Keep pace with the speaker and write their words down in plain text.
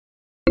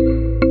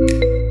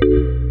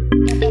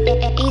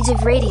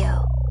Alternative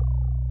Radio.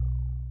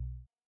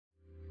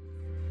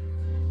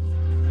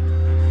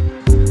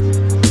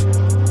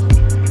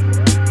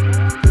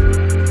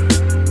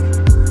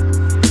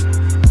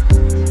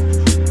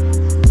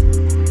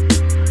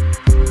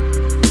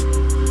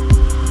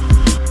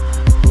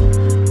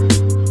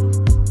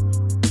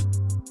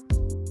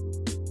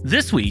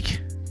 This week,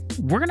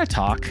 we're going to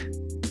talk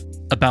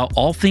about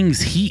all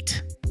things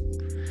heat.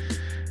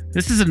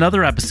 This is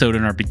another episode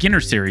in our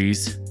beginner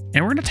series,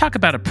 and we're going to talk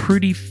about a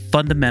pretty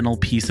fundamental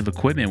piece of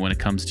equipment when it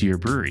comes to your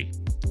brewery,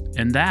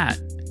 and that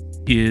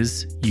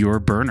is your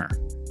burner.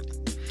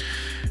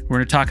 We're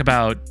going to talk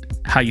about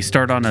how you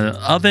start on an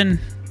oven,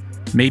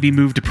 maybe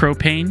move to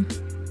propane,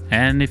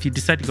 and if you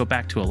decide to go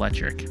back to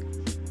electric.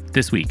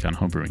 This week on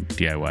Homebrewing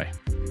DIY.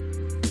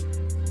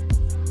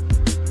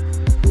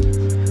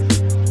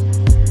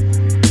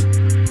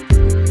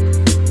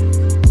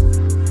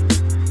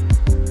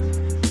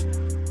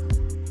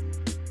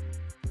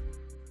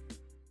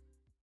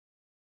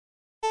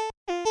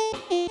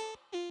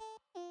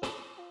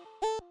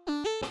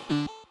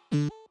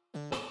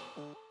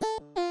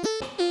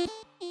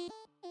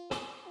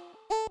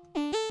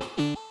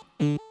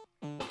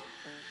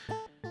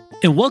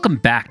 And welcome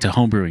back to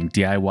Homebrewing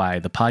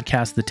DIY, the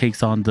podcast that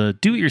takes on the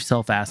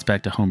do-it-yourself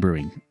aspect of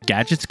homebrewing.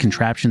 Gadgets,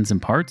 contraptions,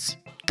 and parts.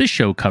 This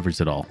show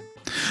covers it all.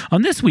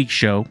 On this week's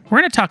show, we're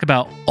going to talk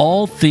about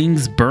all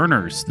things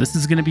burners. This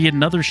is going to be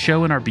another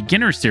show in our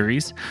beginner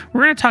series.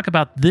 We're going to talk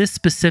about this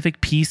specific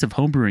piece of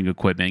homebrewing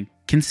equipment,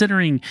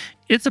 considering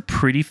it's a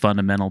pretty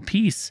fundamental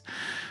piece.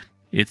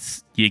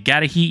 You got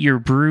to heat your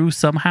brew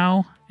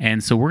somehow,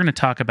 and so we're going to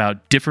talk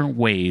about different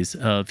ways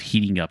of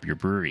heating up your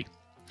brewery.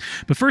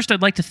 But first,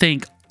 I'd like to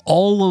thank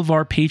all of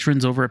our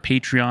patrons over at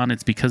Patreon.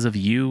 It's because of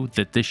you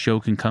that this show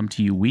can come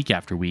to you week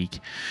after week.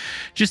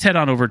 Just head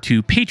on over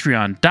to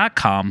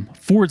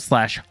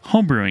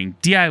patreon.com/homebrewing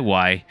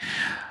DIY.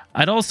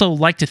 I'd also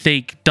like to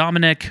thank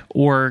Dominic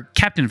or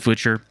Captain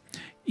Futcher.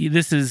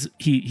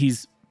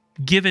 He's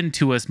given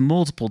to us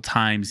multiple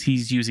times.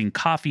 He's using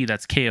Ko-fi,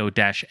 that's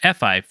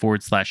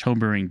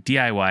ko-fi/homebrewing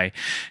DIY.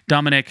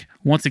 Dominic,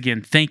 once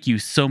again, thank you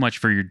so much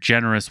for your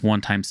generous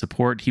one-time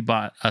support. He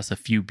bought us a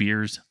few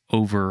beers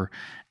over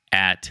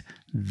at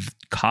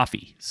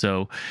Ko-fi.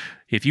 So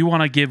if you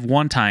want to give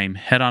one time,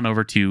 head on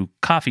over to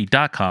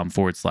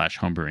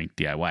ko-fi.com/homebrewing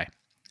DIY.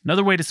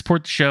 Another way to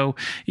support the show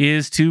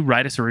is to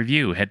write us a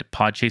review. Head to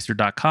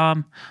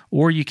podchaser.com,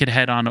 or you could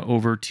head on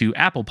over to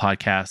Apple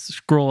Podcasts,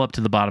 scroll up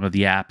to the bottom of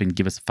the app, and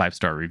give us a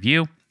 5-star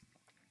review.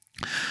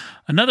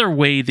 Another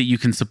way that you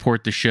can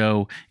support the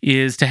show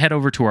is to head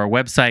over to our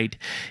website.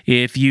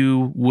 If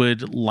you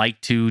would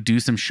like to do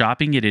some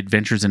shopping at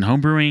Adventures in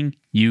Homebrewing,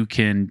 you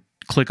can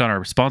click on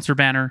our sponsor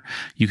banner.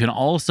 You can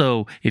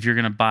also, if you're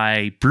going to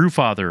buy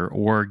Brewfather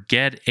or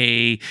get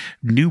a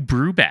new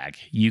brew bag,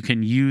 you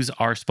can use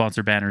our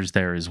sponsor banners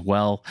there as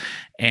well.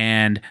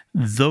 And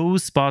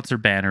those sponsor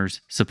banners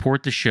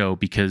support the show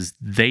because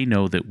they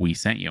know that we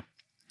sent you.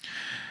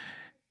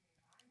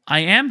 I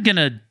am going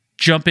to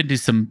jump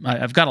into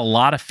I've got a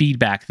lot of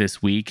feedback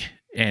this week,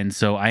 and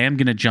so I am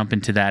going to jump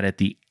into that at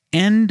the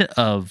end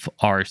of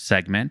our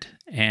segment.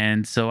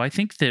 And so I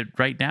think that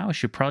right now I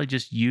should probably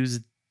just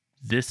use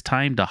this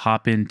time to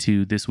hop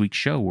into this week's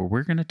show, where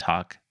we're going to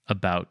talk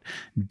about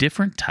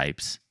different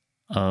types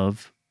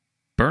of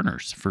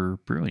burners for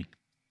brewing.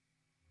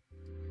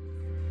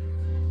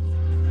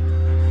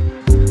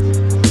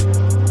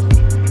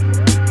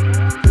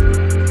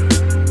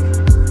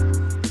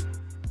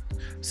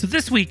 So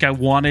this week I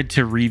wanted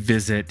to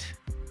revisit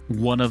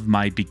one of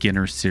my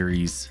beginner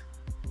series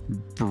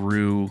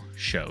brew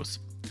shows.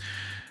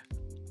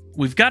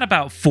 We've got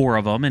about 4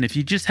 of them, and if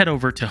you just head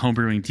over to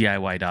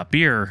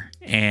homebrewingdiy.beer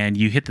and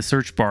you hit the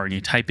search bar and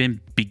you type in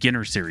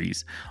beginner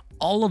series,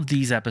 all of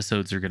these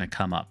episodes are going to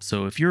come up.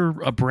 So if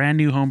you're a brand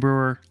new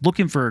homebrewer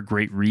looking for a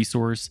great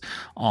resource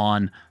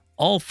on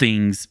all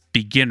things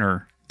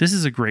beginner, this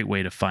is a great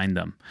way to find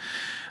them.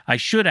 I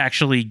should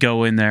actually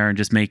go in there and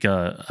just make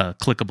a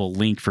clickable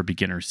link for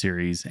beginner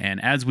series.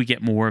 And as we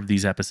get more of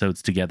these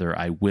episodes together,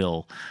 I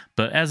will.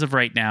 But as of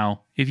right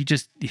now, if you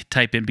just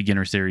type in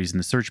beginner series in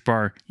the search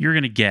bar, you're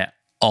going to get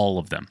all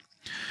of them.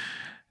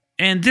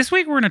 And this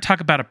week, we're going to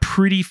talk about a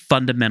pretty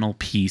fundamental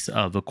piece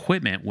of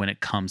equipment when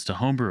it comes to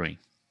homebrewing.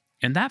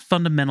 And that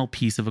fundamental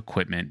piece of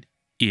equipment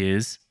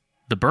is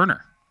the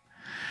burner.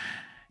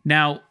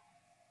 Now,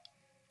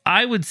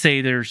 I would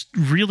say there's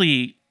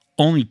really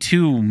only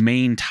 2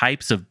 main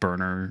types of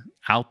burner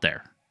out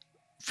there.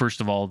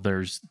 First of all,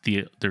 there's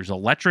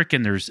electric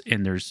and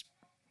there's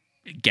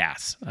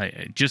gas.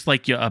 Just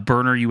like a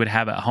burner you would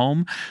have at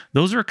home,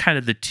 those are kind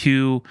of the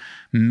 2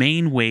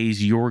 main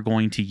ways you're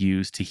going to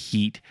use to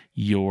heat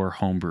your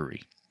home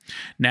brewery.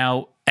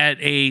 Now,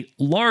 at a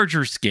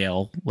larger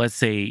scale, let's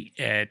say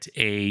at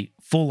a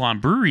full-on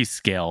brewery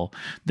scale,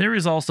 there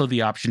is also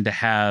the option to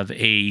have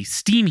a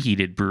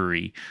steam-heated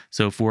brewery.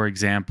 So, for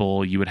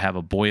example, you would have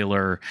a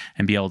boiler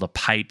and be able to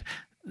pipe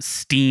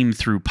steam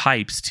through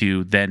pipes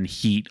to then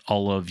heat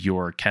all of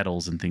your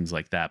kettles and things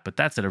like that. But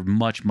that's at a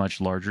much, much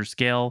larger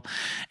scale.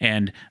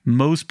 And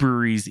most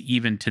breweries,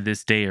 even to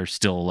this day, are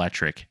still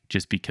electric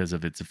just because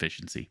of its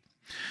efficiency.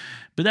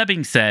 But that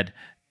being said,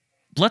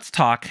 let's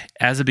talk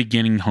as a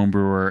beginning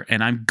homebrewer.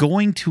 And I'm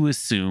going to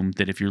assume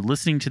that if you're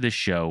listening to this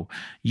show,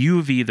 you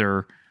have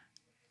either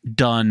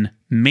done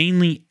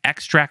mainly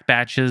extract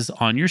batches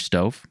on your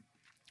stove,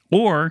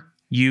 or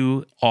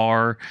you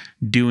are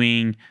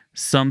doing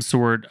some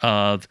sort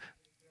of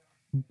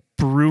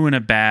brew in a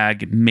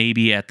bag,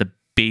 maybe at the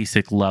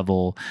basic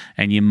level,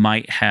 and you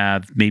might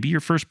have maybe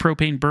your first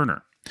propane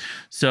burner.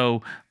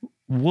 So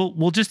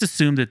we'll just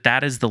assume that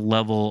that is the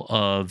level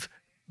of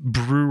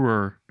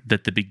brewer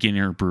that the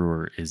beginner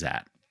brewer is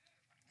at.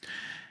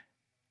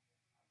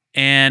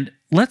 And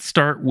let's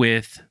start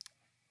with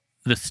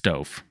the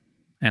stove.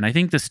 And I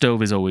think the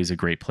stove is always a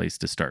great place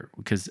to start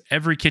because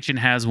every kitchen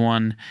has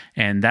one,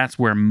 and that's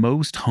where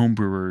most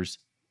homebrewers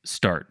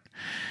start.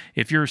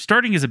 If you're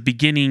starting as a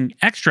beginning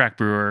extract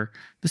brewer,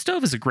 the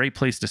stove is a great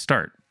place to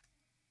start.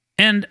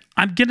 And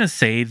I'm going to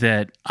say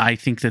that I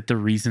think that the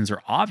reasons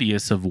are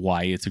obvious of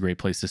why it's a great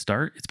place to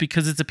start. It's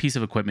because it's a piece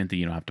of equipment that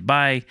you don't have to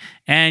buy,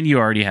 and you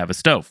already have a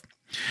stove.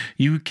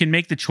 You can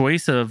make the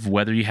choice of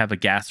whether you have a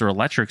gas or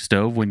electric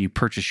stove when you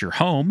purchase your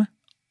home,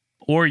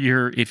 or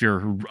if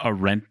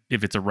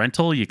it's a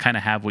rental, you kind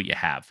of have what you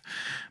have.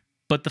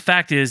 But the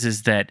fact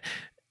is that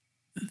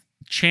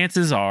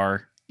chances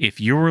are, if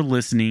you're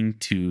listening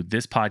to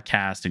this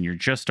podcast and you're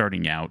just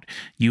starting out,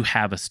 you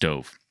have a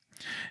stove.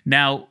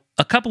 Now,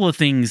 a couple of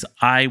things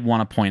I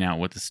want to point out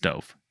with the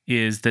stove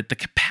is that the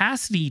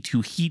capacity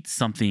to heat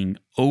something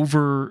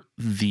over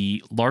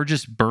the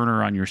largest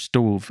burner on your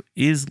stove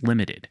is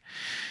limited.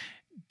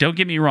 Don't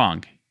get me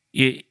wrong.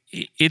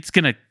 It's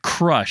going to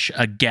crush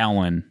a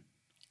gallon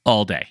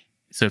all day.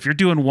 So if you're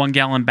doing 1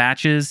 gallon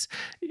batches,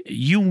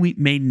 you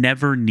may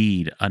never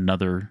need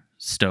another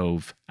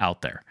stove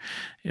out there.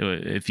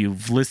 If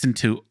you've listened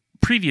to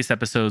previous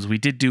episodes, we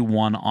did do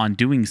one on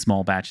doing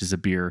small batches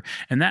of beer.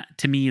 And that,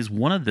 to me, is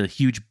one of the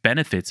huge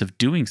benefits of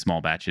doing small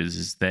batches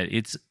is that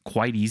it's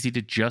quite easy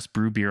to just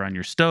brew beer on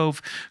your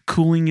stove.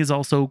 Cooling is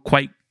also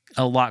quite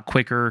a lot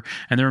quicker.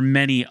 And there are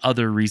many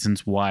other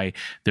reasons why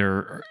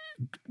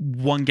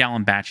 1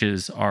 gallon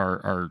batches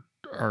are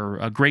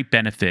a great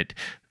benefit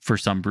for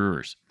some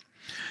brewers.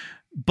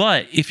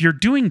 But if you're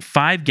doing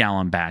 5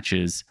 gallon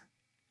batches,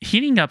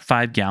 heating up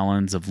 5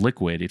 gallons of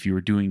liquid, if you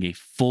were doing a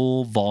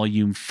full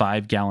volume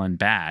 5 gallon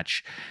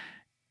batch,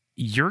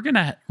 you're going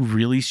to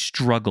really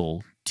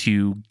struggle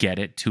to get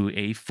it to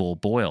a full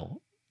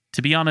boil.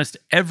 To be honest,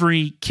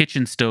 every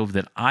kitchen stove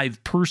that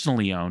I've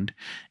personally owned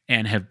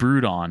and have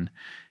brewed on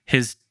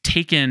has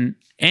taken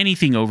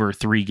anything over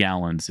 3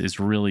 gallons is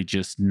really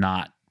just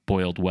not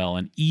boiled well.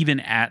 And even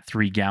at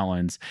 3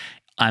 gallons,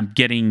 I'm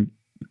getting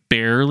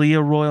barely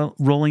a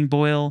rolling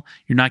boil.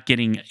 You're not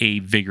getting a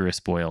vigorous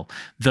boil.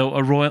 Though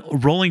a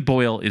rolling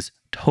boil is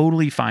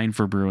totally fine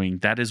for brewing.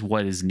 That is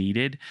what is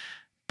needed.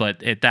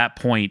 But at that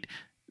point,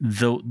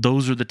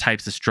 those are the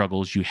types of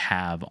struggles you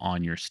have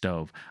on your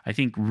stove. I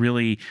think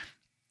really,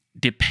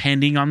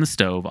 depending on the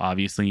stove,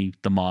 obviously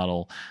the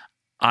model,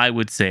 I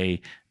would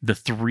say the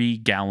 3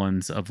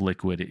 gallons of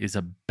liquid is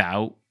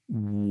about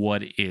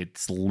what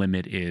its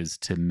limit is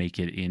to make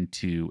it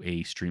into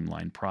a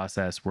streamlined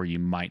process where you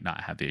might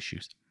not have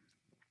issues.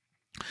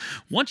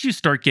 Once you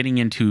start getting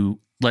into,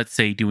 let's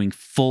say, doing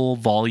full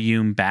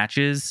volume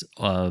batches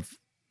of,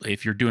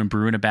 if you're doing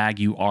brew in a bag,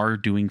 you are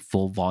doing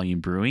full volume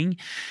brewing.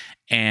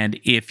 And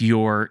if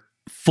your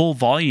full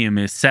volume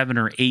is 7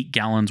 or 8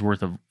 gallons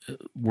worth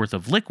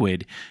of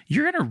liquid,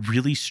 you're going to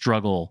really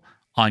struggle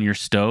on your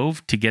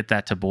stove to get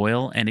that to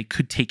boil, and it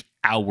could take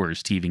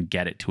hours to even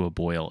get it to a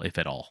boil, if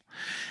at all.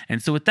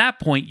 And so at that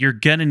point, you're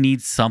going to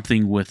need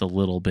something with a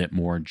little bit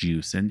more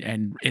juice.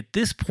 And at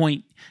this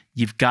point,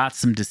 you've got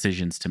some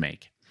decisions to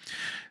make.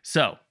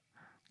 So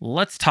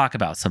let's talk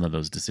about some of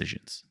those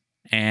decisions.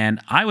 And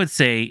I would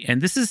say,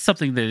 and this is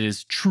something that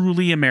is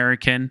truly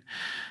American.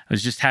 I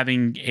was just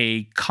having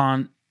a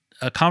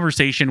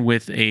conversation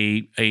with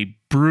a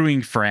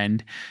brewing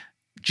friend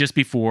just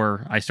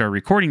before I started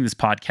recording this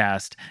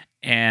podcast,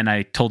 and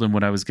I told him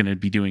what I was going to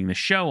be doing the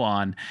show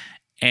on.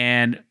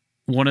 And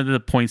one of the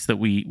points that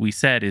we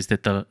said is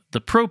that the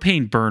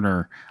propane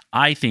burner,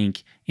 I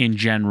think, in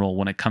general,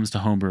 when it comes to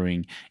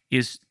homebrewing,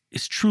 is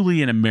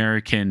truly an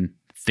American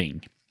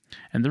thing.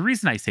 And the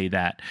reason I say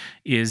that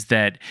is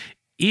that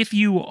if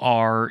you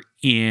are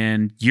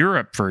in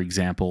Europe, for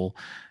example,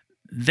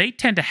 they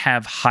tend to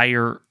have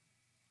higher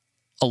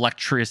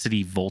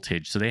electricity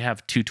voltage. So they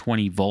have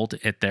 220 volt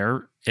at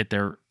their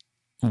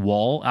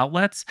wall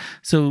outlets.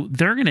 So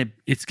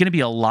it's going to be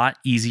a lot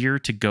easier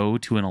to go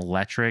to an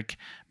electric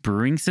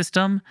brewing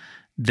system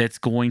that's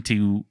going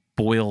to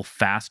boil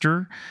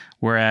faster.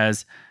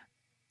 Whereas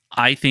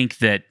I think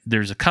that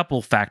there's a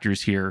couple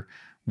factors here.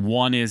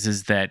 One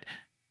is that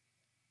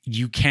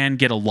you can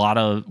get a lot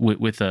of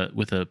with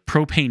a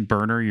propane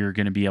burner, you're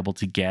going to be able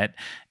to get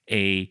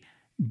a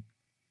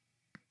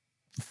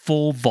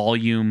full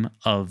volume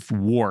of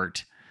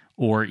wort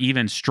or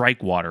even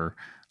strike water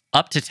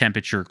up to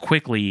temperature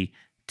quickly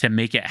to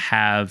make it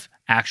have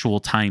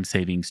actual time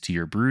savings to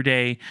your brew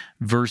day,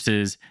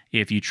 versus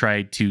if you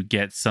tried to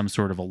get some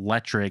sort of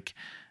electric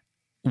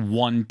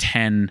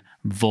 110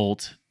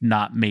 volt,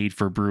 not made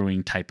for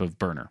brewing type of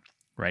burner,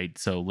 right?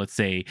 So let's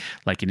say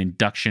like an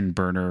induction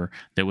burner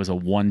that was a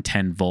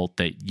 110 volt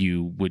that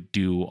you would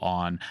do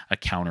on a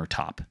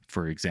countertop,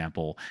 for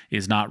example,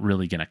 is not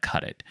really going to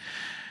cut it.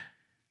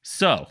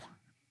 So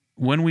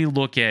when we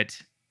look at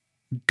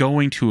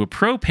going to a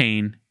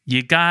propane,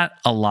 you got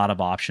a lot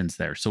of options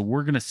there. So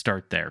we're going to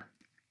start there.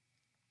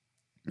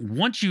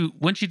 Once you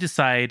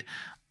decide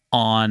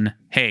on,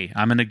 hey,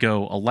 I'm going to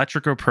go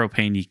electric or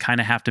propane, you kind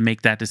of have to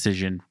make that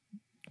decision.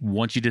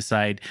 Once you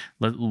decide,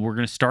 we're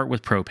going to start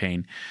with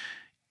propane,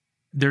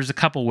 there's a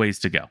couple ways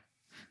to go.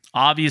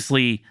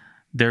 Obviously,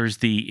 there's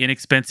the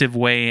inexpensive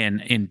way,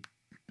 and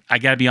I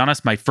got to be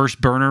honest, my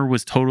first burner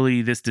was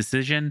totally this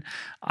decision.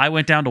 I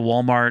went down to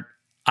Walmart.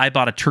 I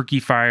bought a turkey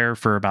fryer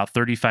for about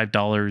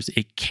 $35.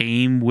 It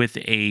came with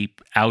a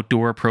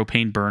outdoor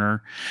propane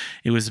burner.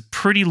 It was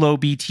pretty low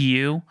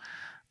BTU.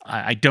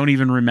 I don't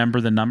even remember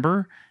the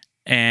number.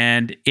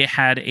 And it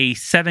had a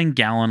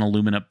 7-gallon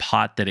aluminum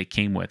pot that it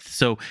came with.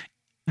 So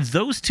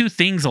those two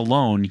things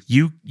alone,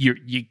 you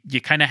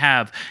kind of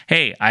have,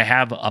 hey, I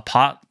have a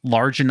pot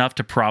large enough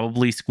to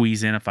probably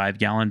squeeze in a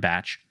 5-gallon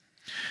batch.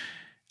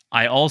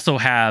 I also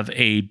have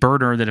a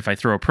burner that if I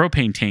throw a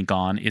propane tank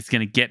on, it's going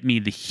to get me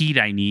the heat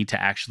I need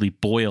to actually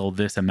boil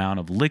this amount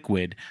of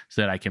liquid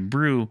so that I can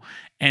brew.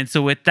 And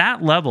so at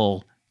that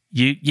level,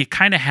 you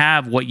kind of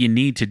have what you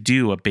need to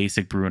do a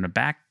basic brew in a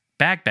back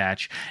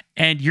batch.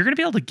 And you're going to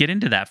be able to get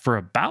into that for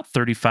about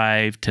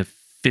 $35 to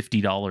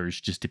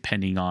 $50, just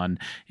depending on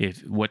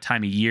what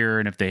time of year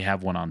and if they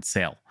have one on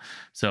sale.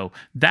 So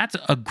that's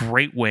a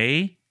great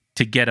way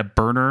to get a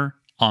burner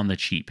on the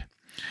cheap.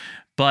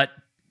 But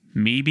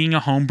me being a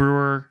home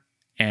brewer,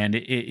 and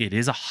it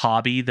is a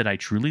hobby that I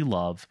truly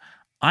love,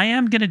 I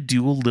am going to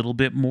do a little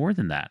bit more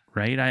than that,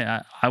 right?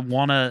 I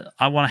want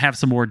to have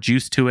some more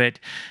juice to it,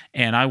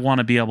 and I want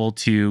to be able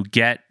to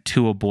get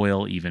to a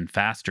boil even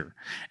faster.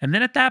 And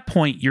then at that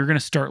point, you're going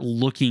to start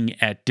looking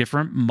at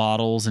different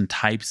models and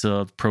types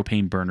of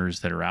propane burners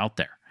that are out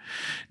there.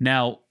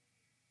 Now,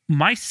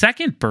 my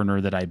second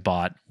burner that I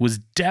bought was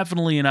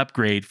definitely an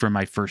upgrade from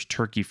my first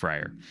turkey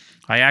fryer.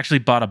 I actually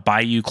bought a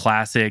Bayou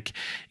Classic.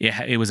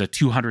 It was a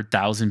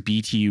 200,000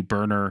 BTU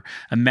burner.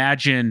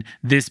 Imagine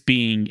this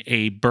being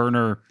a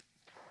burner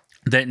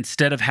that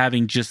instead of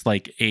having just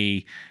like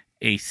a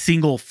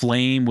single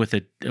flame with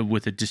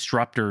a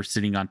disruptor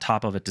sitting on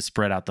top of it to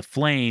spread out the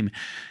flame,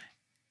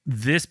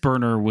 this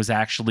burner was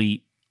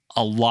actually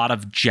a lot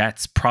of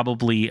jets,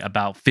 probably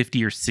about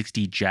 50 or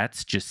 60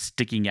 jets just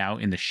sticking out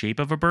in the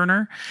shape of a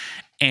burner,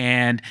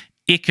 and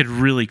it could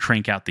really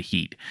crank out the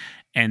heat.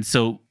 And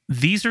so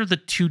these are the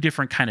two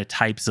different kind of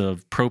types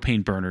of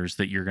propane burners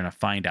that you're going to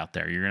find out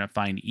there. You're going to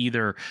find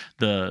either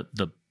the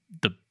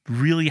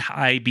really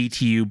high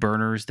BTU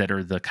burners that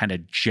are the kind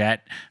of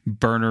jet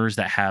burners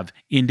that have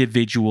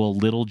individual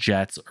little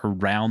jets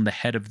around the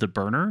head of the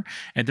burner,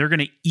 and they're going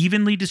to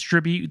evenly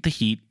distribute the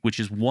heat,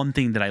 which is one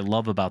thing that I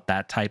love about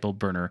that type of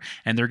burner,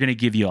 and they're going to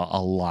give you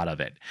a lot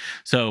of it.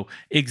 So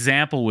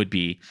example would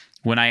be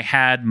when I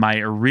had my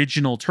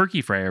original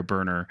turkey fryer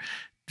burner,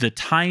 the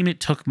time it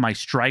took my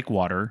strike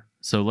water,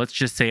 so let's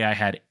just say I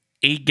had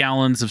 8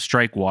 gallons of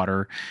strike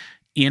water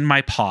in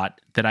my pot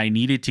that I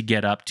needed to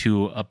get up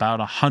to about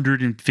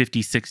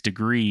 156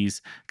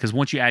 degrees, because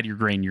once you add your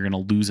grain, you're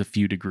going to lose a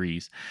few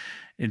degrees.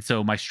 And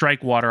so my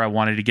strike water, I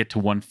wanted to get to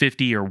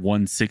 150 or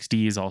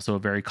 160 is also a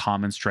very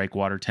common strike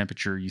water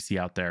temperature you see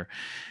out there.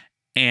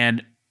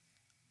 And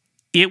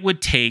it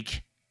would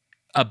take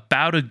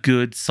about a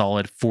good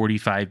solid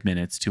 45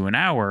 minutes to an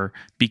hour,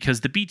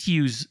 because the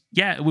BTUs,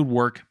 yeah, it would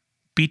work.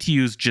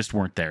 BTUs just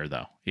weren't there,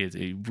 though.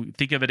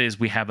 Think of it as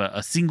we have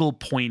a single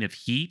point of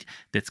heat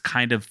that's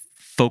kind of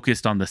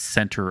focused on the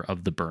center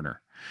of the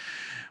burner.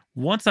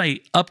 Once I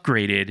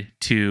upgraded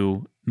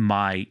to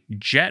my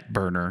jet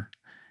burner,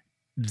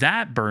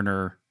 that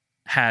burner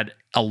had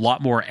a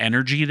lot more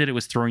energy that it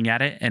was throwing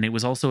at it, and it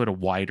was also at a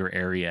wider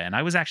area. And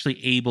I was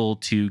actually able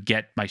to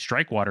get my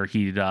strike water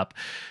heated up.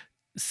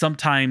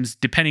 Sometimes,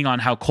 depending on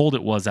how cold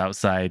it was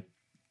outside,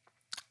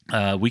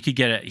 we could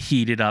get it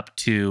heated up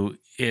to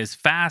as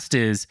fast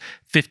as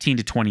 15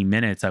 to 20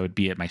 minutes. I would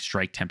be at my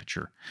strike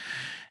temperature.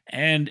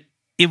 And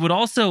it would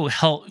also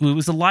help. It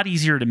was a lot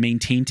easier to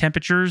maintain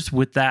temperatures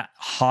with that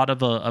hot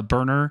of a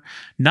burner,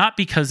 not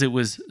because it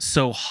was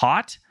so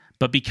hot,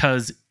 but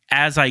because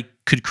as I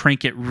could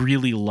crank it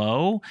really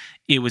low,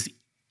 it was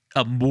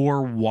a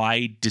more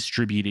wide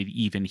distributed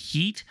even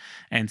heat.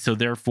 And so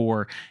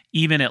therefore,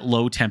 even at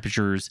low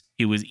temperatures,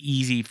 it was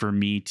easy for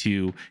me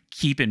to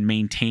keep and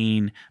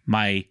maintain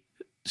my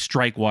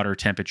strike water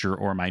temperature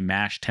or my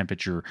mash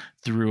temperature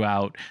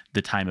throughout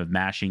the time of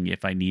mashing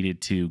if I needed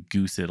to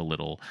goose it a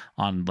little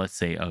on, let's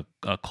say,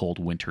 a cold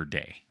winter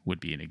day would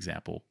be an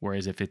example.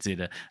 Whereas if it's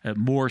at a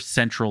more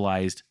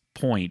centralized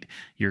point,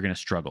 you're going to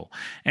struggle.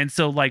 And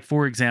so, like,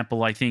 for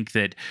example, I think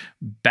that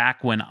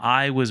back when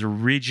I was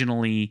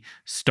originally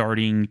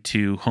starting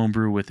to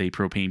homebrew with a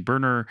propane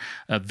burner,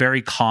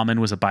 very common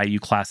was a Bayou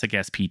Classic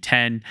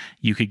SP10.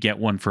 You could get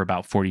one for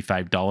about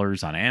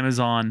 $45 on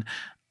Amazon.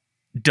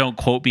 Don't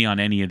quote me on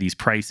any of these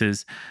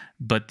prices,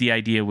 but the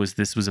idea was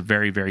this was a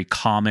very, very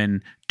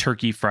common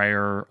turkey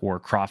fryer or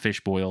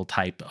crawfish boil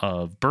type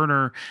of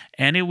burner,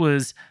 and it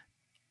was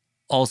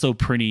also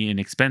pretty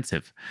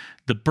inexpensive.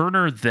 The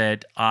burner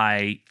that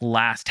I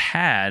last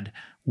had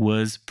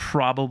was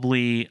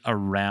probably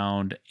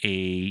around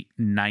a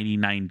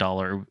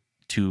 $99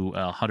 to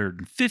a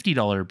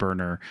 $150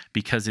 burner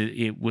because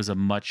it was a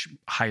much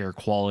higher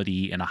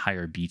quality and a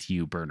higher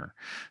BTU burner.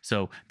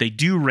 So they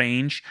do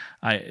range.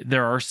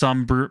 There are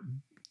some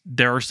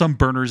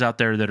burners out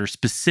there that are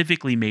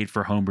specifically made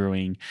for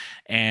homebrewing,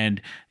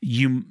 and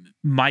you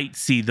might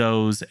see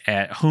those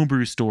at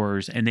homebrew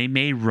stores, and they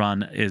may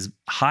run as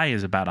high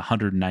as about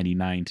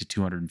 $199 to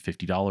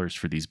 $250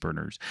 for these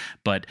burners,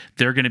 but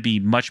they're going to be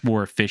much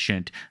more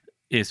efficient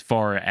as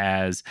far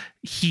as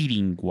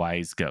heating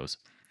wise goes.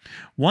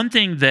 One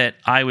thing that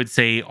I would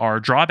say are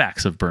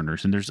drawbacks of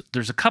burners, and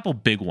there's a couple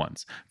big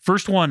ones.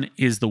 First one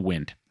is the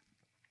wind.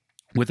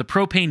 With a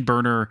propane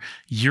burner,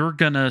 you're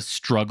going to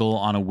struggle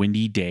on a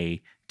windy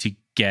day to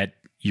get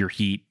your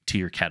heat to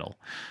your kettle.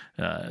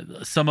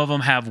 Some of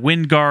them have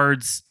wind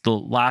guards. The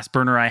last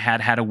burner I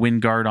had a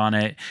wind guard on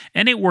it,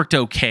 and it worked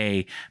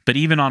okay. But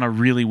even on a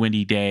really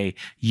windy day,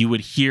 you would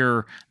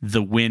hear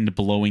the wind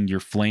blowing your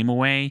flame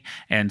away.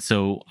 And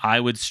so I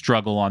would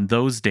struggle on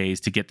those days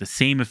to get the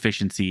same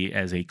efficiency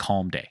as a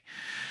calm day.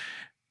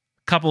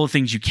 Couple of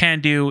things you can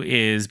do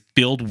is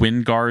build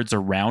wind guards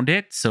around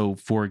it. So,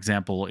 for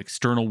example,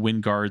 external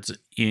wind guards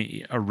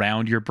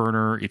around your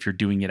burner if you're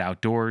doing it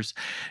outdoors.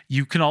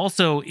 You can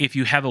also, if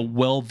you have a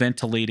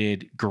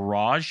well-ventilated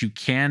garage, you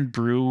can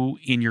brew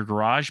in your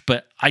garage,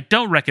 but I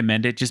don't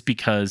recommend it just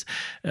because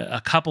a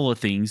couple of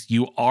things.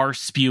 You are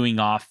spewing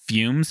off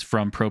fumes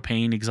from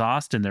propane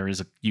exhaust,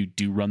 and you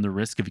do run the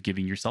risk of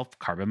giving yourself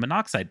carbon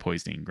monoxide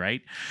poisoning,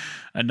 right?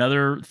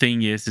 Another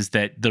thing is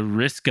that the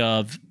risk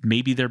of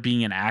maybe there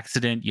being an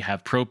accident, you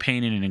have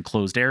propane in an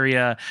enclosed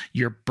area,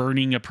 you're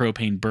burning a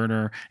propane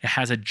burner, it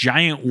has a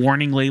giant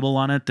warning label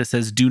on it that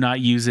says do not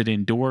use it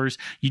indoors.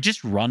 You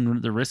just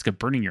run the risk of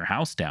burning your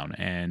house down,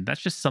 and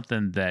that's just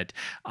something that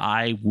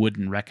I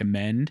wouldn't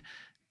recommend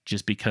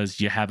just because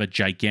you have a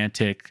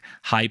gigantic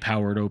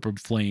high-powered open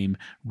flame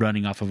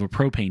running off of a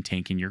propane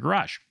tank in your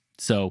garage.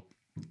 So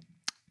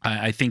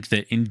I think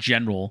that in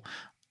general,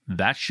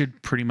 that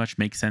should pretty much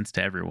make sense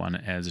to everyone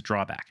as a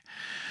drawback.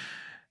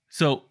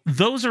 So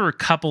those are a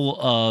couple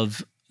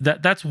of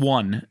that's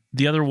one.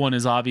 The other one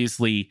is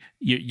obviously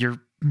you're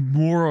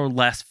more or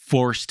less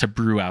forced to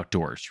brew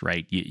outdoors,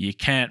 right? You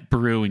can't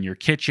brew in your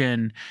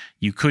kitchen.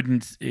 You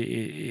couldn't.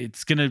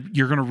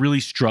 You're gonna really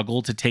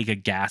struggle to take a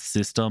gas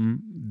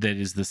system that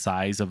is the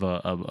size of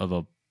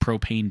a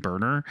propane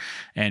burner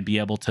and be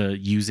able to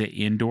use it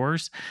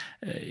indoors.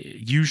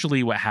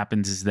 Usually what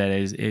happens is that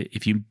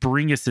if you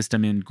bring a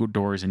system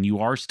indoors and you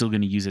are still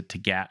going to use it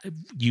to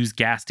use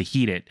gas to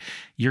heat it,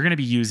 you're going to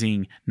be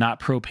using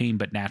not propane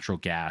but natural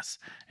gas,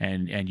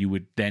 and you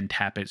would then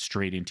tap it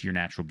straight into your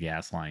natural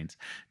gas lines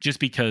just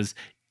because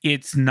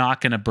it's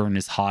not going to burn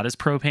as hot as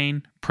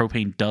propane.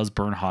 Propane does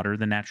burn hotter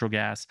than natural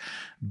gas,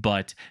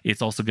 but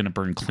it's also going to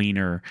burn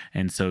cleaner.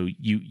 And so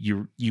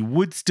you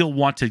would still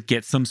want to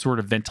get some sort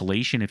of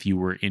ventilation if you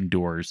were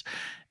indoors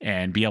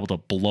and be able to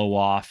blow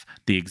off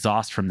the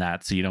exhaust from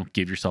that so you don't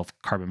give yourself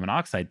carbon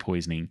monoxide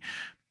poisoning.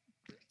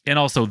 And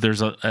also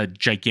there's a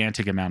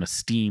gigantic amount of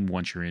steam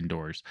once you're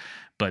indoors.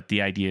 But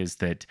the idea is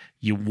that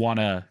you want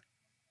to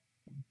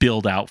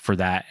build out for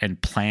that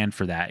and plan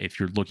for that if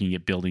you're looking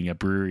at building a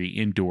brewery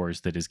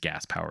indoors that is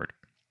gas powered.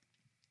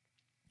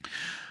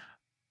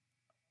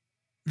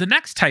 The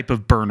next type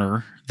of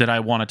burner that I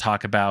want to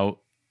talk about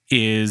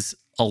is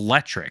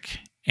electric.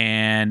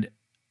 And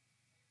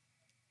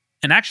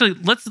actually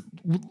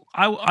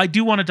I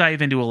do want to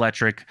dive into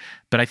electric,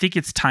 but I think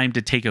it's time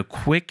to take a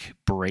quick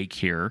break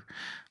here.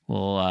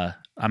 Well,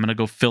 I'm going to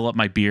go fill up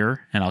my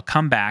beer and I'll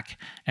come back,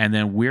 and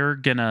then we're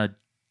going to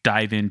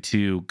dive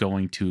into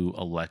going to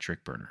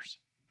electric burners.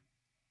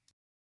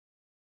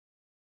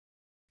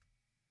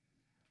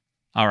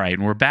 All right,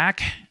 and we're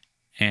back.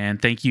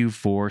 And thank you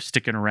for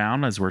sticking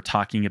around as we're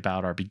talking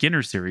about our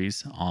beginner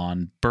series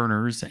on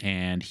burners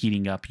and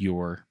heating up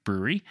your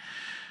brewery.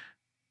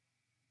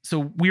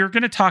 So we are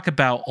going to talk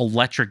about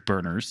electric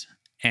burners.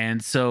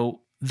 And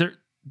so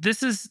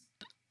this is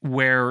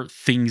where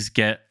things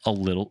can get a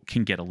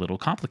little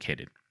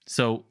complicated.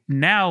 So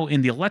now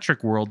in the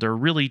electric world, there are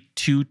really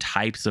two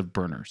types of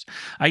burners.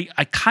 I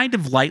kind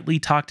of lightly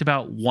talked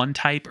about one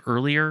type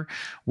earlier,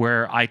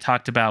 where I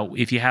talked about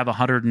if you have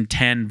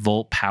 110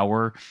 volt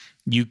power,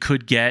 you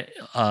could get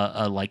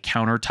a like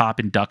countertop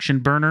induction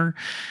burner.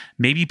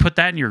 Maybe put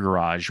that in your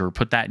garage or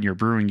put that in your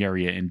brewing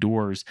area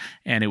indoors,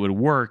 and it would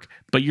work.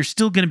 But you're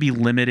still going to be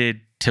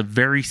limited to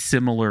very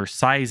similar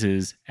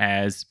sizes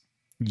as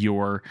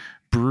your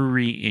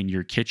brewery in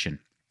your kitchen.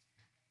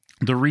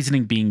 The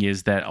reasoning being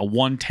is that a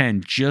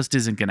 110 just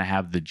isn't going to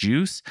have the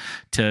juice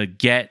to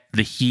get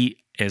the heat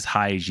as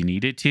high as you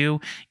need it to,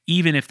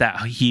 even if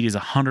that heat is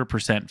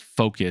 100%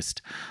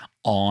 focused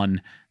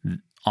on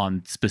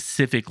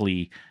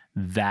specifically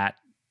that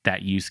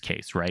use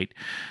case, right?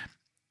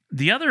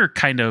 The other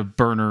kind of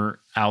burner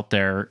out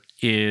there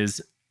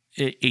is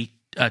a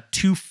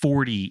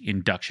 240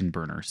 induction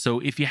burner. So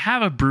if you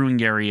have a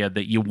brewing area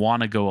that you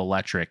want to go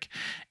electric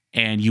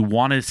and you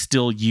want to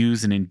still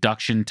use an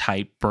induction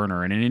type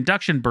burner, and an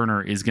induction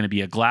burner is going to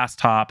be a glass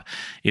top,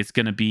 it's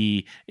going to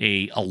be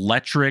a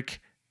electric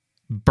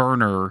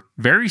burner,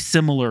 very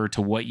similar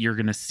to what you're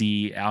going to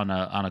see on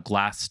a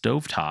glass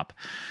stovetop.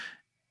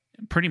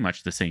 Pretty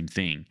much the same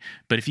thing.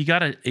 But if you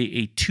got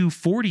a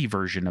 240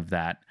 version of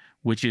that,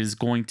 which is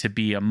going to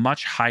be a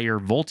much higher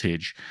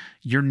voltage,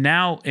 you're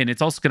now, and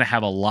it's also going to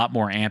have a lot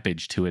more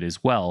ampage to it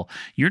as well.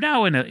 You're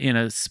now in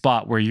a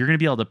spot where you're going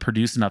to be able to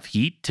produce enough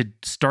heat to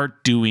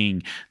start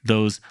doing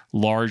those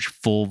large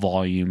full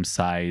volume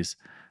sizes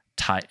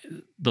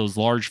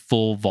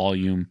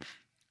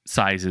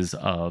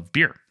of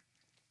beer.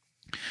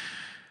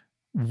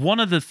 One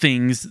of the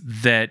things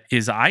that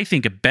is, I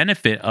think, a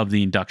benefit of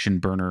the induction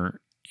burner,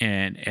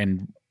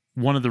 and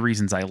one of the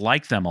reasons I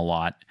like them a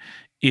lot,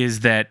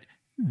 is that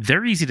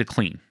they're easy to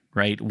clean,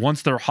 right?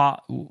 Once they're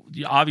hot,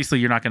 obviously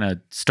you're not going to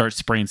start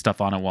spraying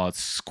stuff on it while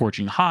it's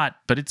scorching hot,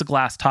 but it's a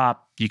glass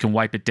top. You can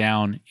wipe it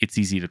down. It's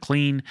easy to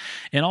clean.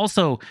 And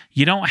also,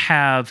 you don't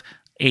have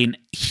a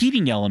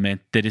heating element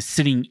that is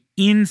sitting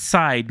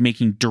inside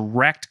making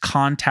direct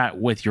contact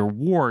with your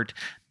wort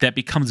that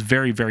becomes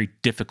very, very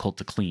difficult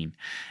to clean.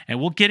 And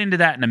we'll get into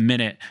that in a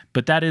minute,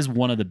 but that is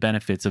one of the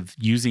benefits of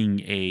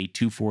using a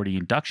 240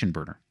 induction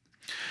burner.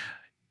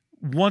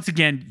 Once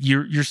again,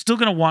 you're still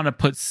going to want to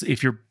put,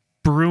 if you're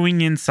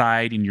brewing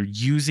inside and you're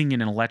using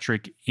an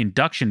electric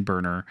induction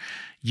burner,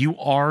 you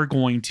are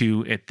going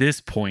to, at this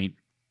point,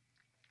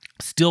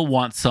 still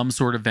want some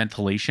sort of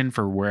ventilation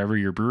for wherever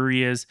your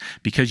brewery is,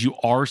 because you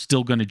are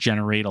still going to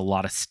generate a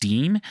lot of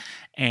steam.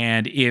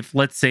 And if,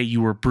 let's say, you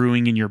were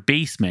brewing in your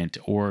basement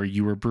or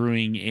you were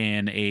brewing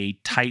in a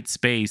tight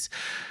space,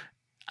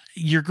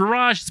 your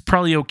garage is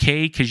probably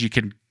okay because you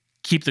can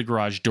keep the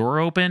garage door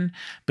open.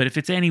 But if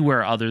it's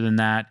anywhere other than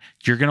that,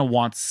 you're going to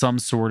want some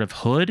sort of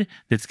hood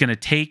that's going to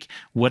take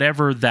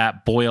whatever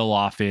that boil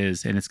off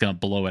is and it's going to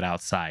blow it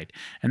outside.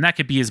 And that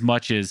could be as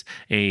much as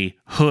a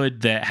hood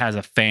that has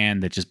a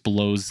fan that just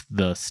blows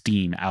the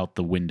steam out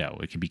the window.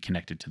 It can be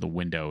connected to the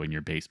window in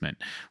your basement,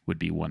 would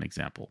be one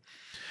example.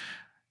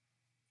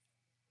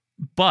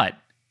 But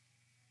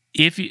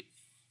if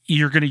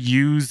you're going to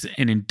use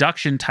an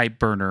induction type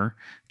burner,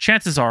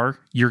 chances are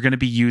you're going to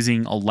be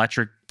using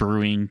electric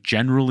brewing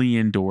generally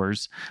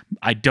indoors.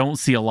 I don't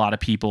see a lot of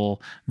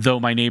people, though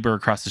my neighbor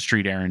across the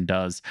street, Aaron,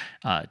 does,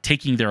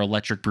 taking their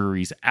electric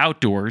breweries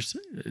outdoors.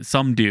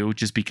 Some do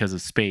just because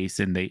of space,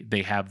 and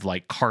they have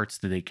like carts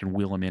that they can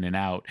wheel them in and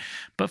out.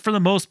 But for the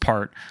most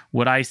part,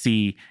 what I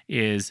see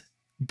is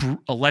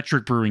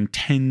electric brewing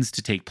tends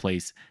to take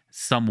place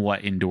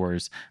somewhat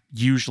indoors,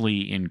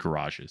 usually in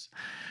garages.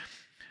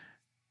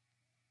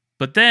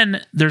 But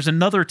then there's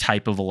another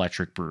type of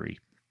electric brewery.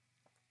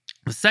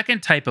 The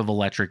second type of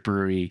electric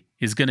brewery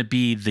is going to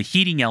be the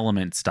heating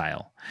element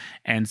style.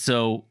 And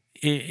so,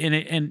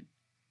 and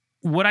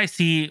what I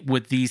see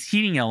with these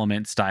heating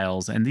element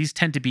styles, and these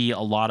tend to be a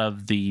lot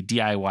of the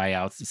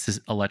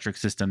DIY electric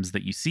systems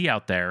that you see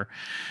out there,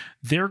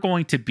 they're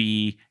going to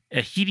be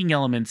a heating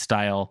element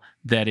style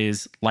that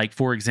is like,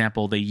 for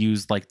example, they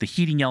use like the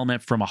heating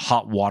element from a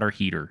hot water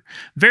heater.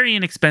 Very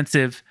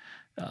inexpensive.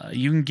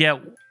 You can get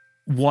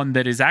one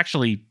that is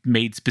actually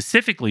made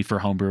specifically for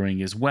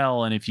homebrewing as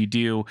well. And if you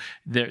do,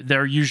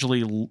 they're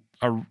usually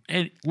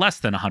less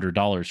than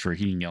 $100 for a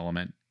heating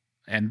element.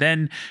 And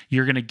then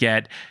you're going to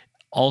get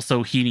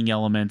also heating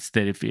elements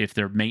that if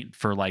they're made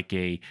for like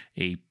a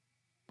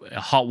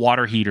hot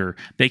water heater,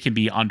 they can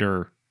be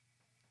under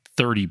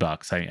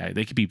 $30.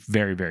 They could be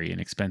very, very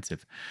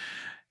inexpensive.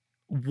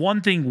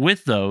 One thing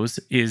with those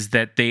is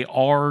that they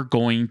are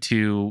going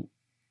to,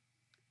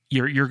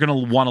 you're going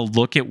to want to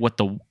look at what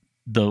the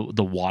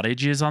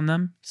wattage is on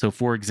them. So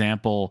for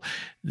example,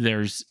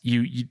 there's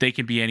they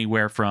can be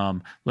anywhere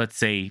from, let's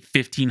say,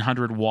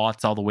 1500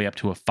 watts all the way up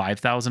to a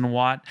 5000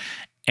 watt.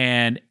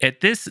 And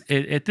at this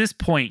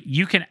point,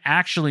 you can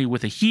actually,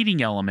 with a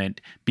heating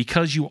element,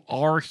 because you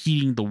are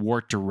heating the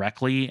wort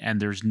directly and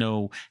there's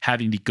no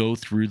having to go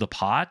through the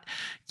pot,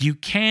 you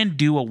can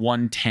do a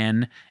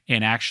 110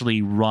 and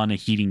actually run a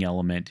heating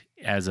element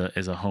as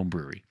a home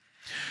brewery.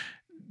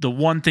 The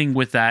one thing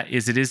with that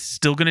is it is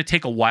still going to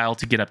take a while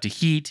to get up to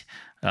heat,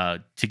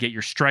 to get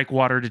your strike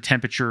water to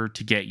temperature,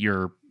 to get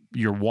your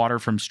water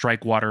from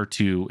strike water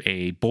to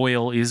a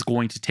boil is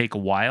going to take a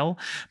while.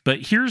 But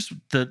here's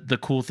the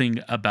cool thing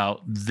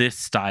about this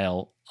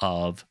style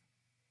of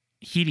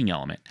heating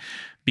element.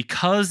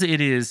 Because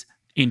it is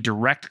in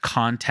direct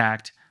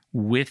contact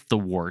with the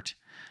wort,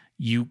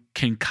 you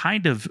can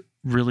kind of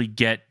really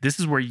this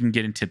is where you can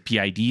get into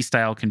PID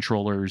style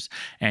controllers,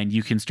 and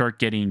you can start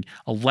getting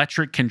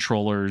electric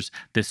controllers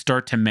that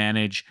start to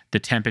manage the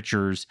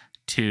temperatures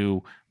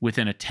to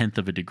within a tenth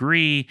of a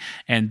degree.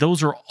 And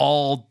those are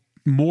all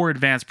more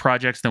advanced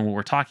projects than what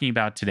we're talking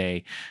about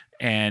today.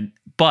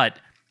 But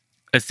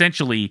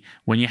essentially,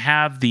 when you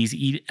have these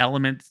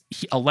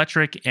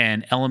electric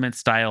and element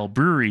style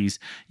breweries,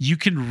 you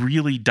can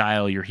really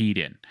dial your heat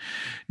in.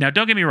 Now,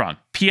 don't get me wrong,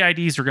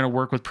 PIDs are going to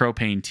work with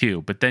propane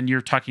too, but then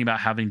you're talking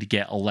about having to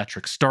get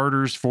electric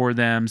starters for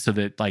them so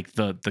that like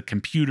the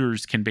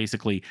computers can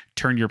basically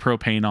turn your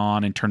propane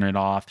on and turn it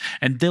off.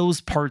 And those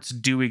parts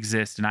do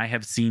exist, and I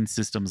have seen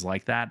systems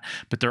like that,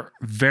 but they're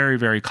very,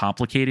 very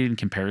complicated in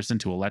comparison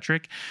to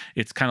electric.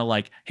 It's kind of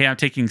like, hey, I'm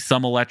taking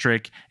some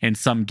electric and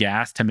some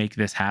gas to make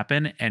this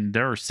happen, and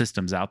there are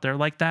systems out there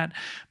like that.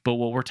 But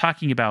what we're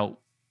talking about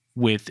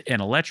with an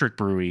electric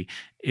brewery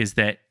is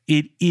that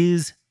it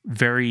is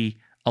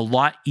a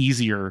lot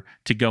easier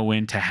to go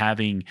into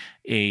having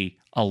a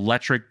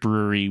electric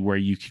brewery where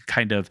you can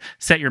kind of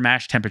set your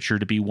mash temperature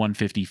to be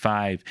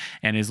 155.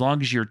 And as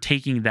long as you're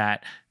taking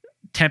that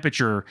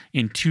temperature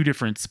in two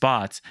different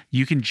spots,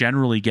 you can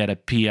generally get a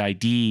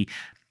PID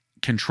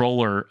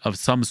controller of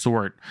some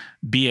sort,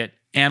 be it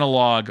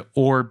analog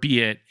or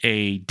be it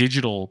a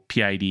digital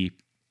PID,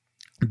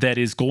 that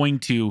is going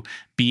to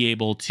be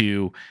able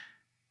to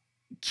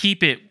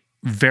keep it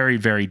very,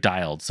 very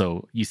dialed.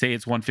 So you say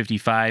it's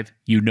 155,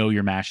 you know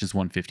your mash is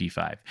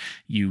 155.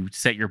 You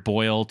set your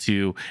boil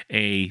to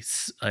a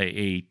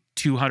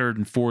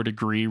 204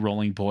 degree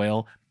rolling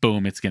boil,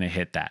 boom, it's going to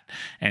hit that.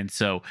 And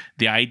so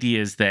the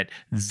idea is that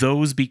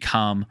those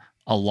become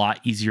a lot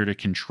easier to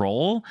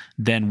control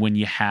than when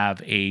you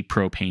have a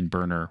propane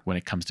burner when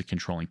it comes to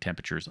controlling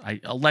temperatures.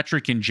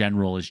 Electric in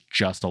general is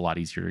just a lot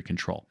easier to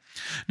control.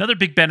 Another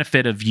big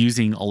benefit of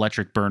using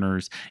electric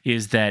burners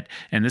is that,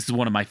 and this is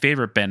one of my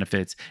favorite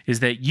benefits, is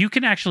that you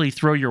can actually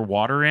throw your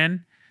water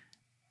in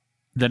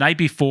the night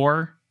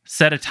before,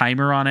 set a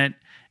timer on it,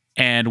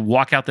 and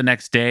walk out the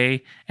next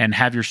day and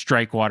have your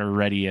strike water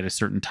ready at a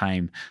certain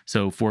time.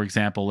 So for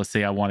example, let's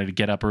say I wanted to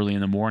get up early in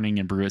the morning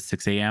and brew at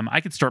 6 a.m. I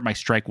could start my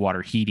strike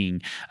water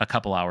heating a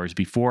couple hours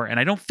before, and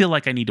I don't feel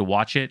like I need to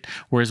watch it.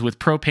 Whereas with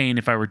propane,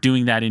 if I were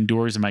doing that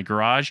indoors in my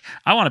garage,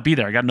 I want to be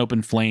there. I got an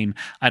open flame.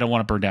 I don't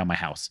want to burn down my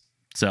house.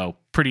 So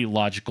pretty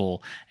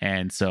logical.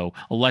 And so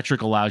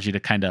electric allows you to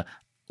kind of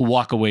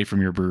walk away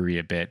from your brewery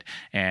a bit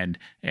and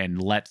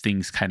let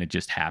things kind of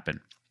just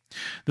happen.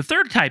 The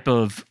third type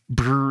of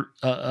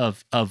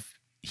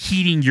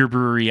heating your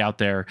brewery out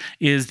there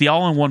is the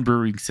all-in-one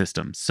brewing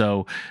system.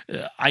 So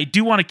I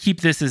do want to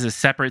keep this as a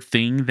separate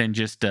thing than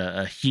just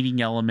a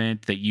heating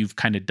element that you've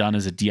kind of done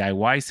as a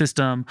DIY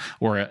system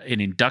or an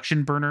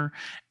induction burner,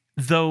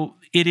 though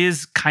it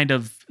is kind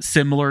of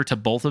similar to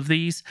both of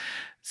these.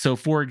 So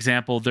for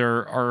example,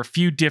 there are a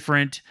few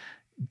different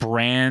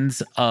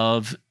brands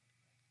of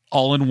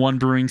all-in-one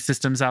brewing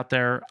systems out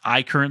there.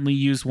 I currently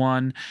use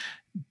one.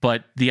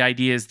 But the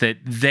idea is that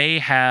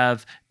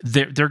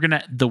they're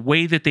gonna, the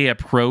way that they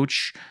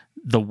approach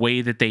the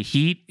way that they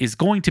heat is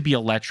going to be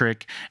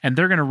electric, and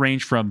they're going to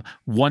range from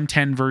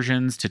 110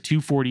 versions to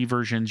 240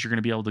 versions. You're going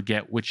to be able to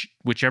get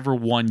whichever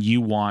one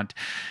you want.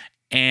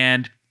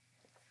 And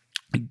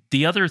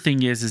the other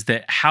thing is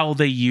that what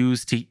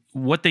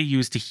they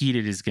use to heat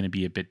it is going to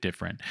be a bit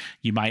different.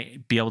 You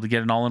might be able to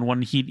get an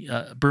all-in-one heat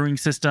brewing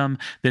system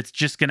that's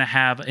just going to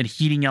have a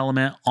heating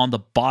element on the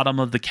bottom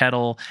of the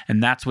kettle,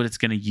 and that's what it's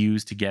going to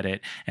use to get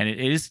it. And it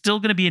is still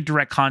going to be in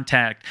direct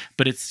contact,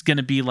 but it's going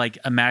to be like,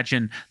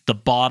 imagine the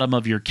bottom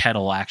of your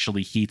kettle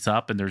actually heats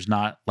up, and there's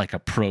not like a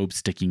probe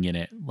sticking in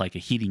it like a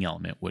heating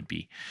element would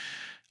be.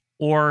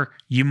 Or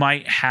you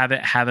might have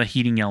a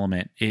heating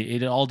element.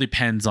 It all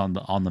depends on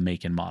the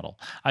make and model.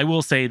 I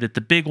will say that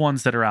the big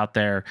ones that are out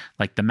there,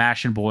 like the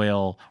Mash and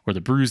Boil or the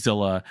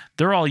Brewzilla,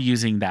 they're all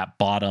using that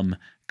bottom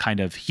kind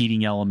of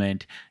heating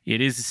element.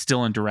 It is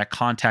still in direct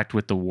contact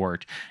with the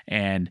wort,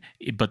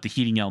 but the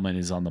heating element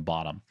is on the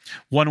bottom.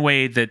 One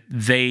way that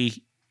they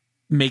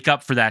make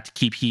up for that to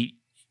keep heat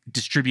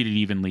distributed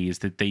evenly is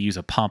that they use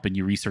a pump and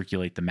you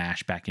recirculate the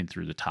mash back in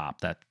through the top.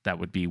 That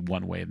would be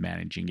one way of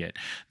managing it,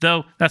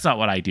 though that's not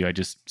what I do. I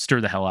just stir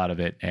the hell out of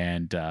it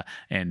and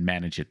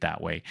manage it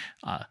that way.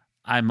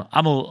 I'm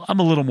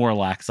a little more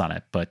lax on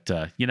it, but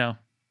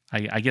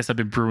I guess I've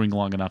been brewing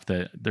long enough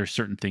that there's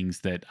certain things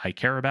that I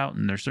care about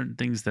and there's certain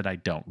things that I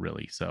don't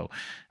really. So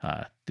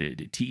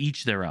to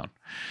each their own.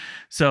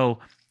 So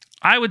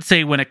I would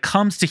say when it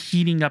comes to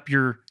heating up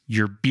your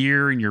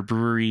beer and your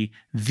brewery,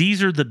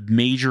 these are the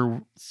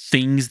major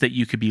things that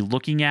you could be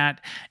looking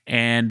at,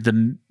 and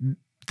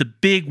the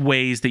big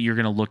ways that you're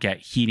going to look at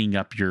heating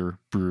up your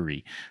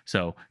brewery.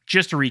 So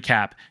just to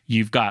recap,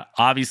 you've got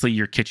obviously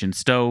your kitchen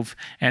stove,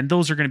 and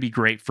those are going to be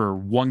great for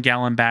 1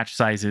 gallon batch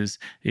sizes.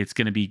 It's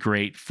going to be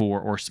great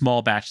or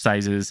small batch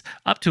sizes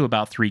up to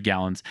about 3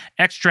 gallons.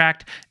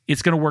 Extract,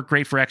 it's going to work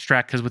great for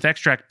extract because with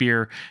extract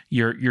beer,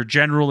 you're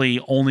generally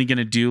only going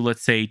to do,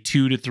 let's say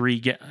 3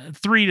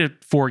 to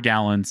 4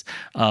 gallons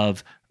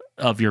of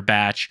your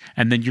batch,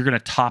 and then you're going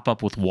to top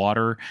up with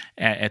water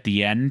at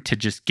the end to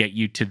just get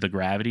you to the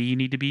gravity you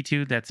need to be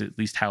to. That's at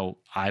least how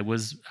I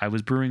was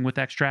brewing with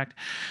extract.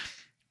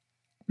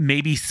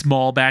 Maybe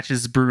small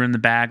batches brew in the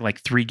bag, like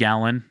 3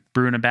 gallon,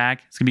 brew in a bag.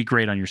 It's going to be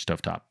great on your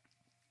stovetop.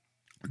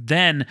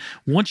 Then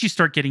once you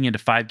start getting into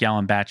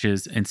 5-gallon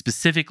batches, and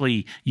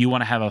specifically you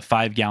want to have a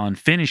 5-gallon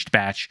finished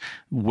batch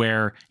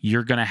where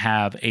you're going to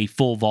have a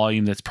full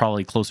volume that's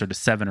probably closer to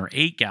 7 or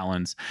 8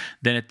 gallons,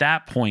 then at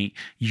that point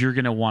you're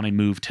going to want to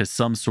move to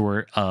some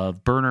sort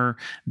of burner,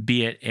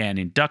 be it an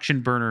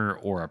induction burner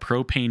or a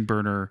propane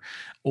burner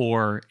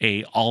or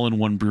a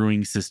all-in-one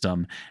brewing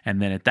system. And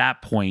then at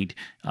that point,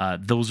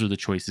 those are the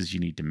choices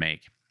you need to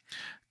make.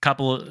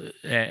 Couple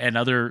and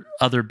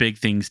other big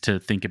things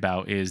to think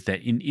about is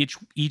that in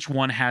each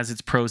one has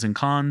its pros and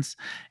cons,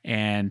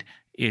 and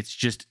it's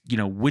just,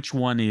 which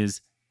one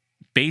is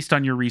based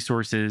on your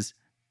resources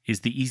is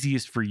the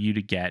easiest for you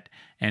to get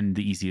and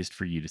the easiest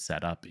for you to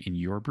set up in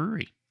your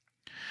brewery.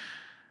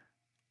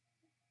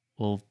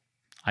 Well,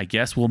 I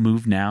guess we'll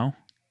move now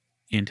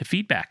into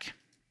feedback.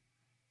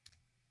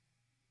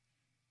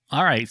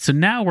 All right, so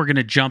now we're going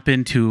to jump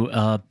into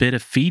a bit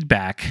of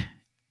feedback,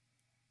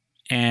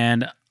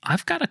 and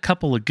I've got a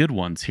couple of good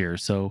ones here.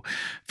 So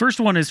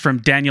first one is from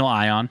Daniel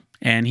Ion,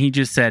 and he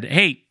just said,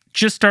 "Hey,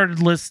 just started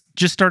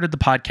the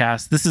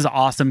podcast. This is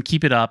awesome.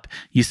 Keep it up.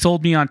 You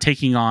sold me on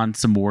taking on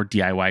some more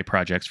DIY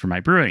projects for my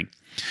brewing."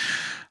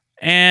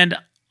 And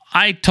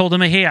I told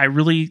him, "Hey, I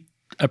really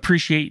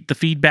appreciate the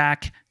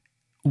feedback.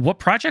 What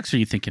projects are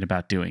you thinking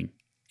about doing?"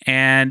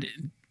 And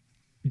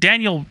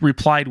Daniel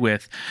replied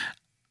with,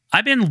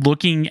 "I've been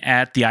looking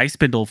at the ice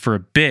spindle for a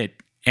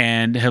bit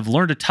and have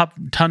learned a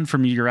ton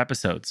from your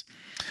episodes.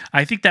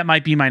 I think that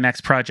might be my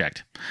next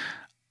project.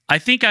 I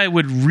think I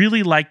would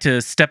really like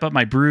to step up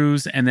my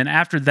brews, and then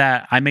after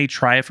that, I may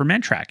try a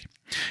Fermentrack.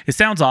 It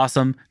sounds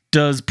awesome.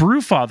 Does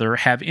Brewfather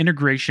have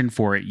integration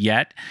for it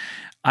yet?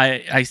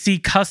 I see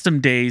the custom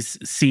days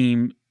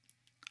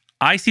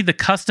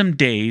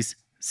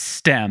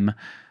stem.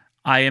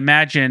 I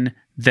imagine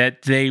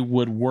that they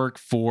would work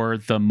for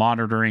the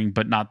monitoring,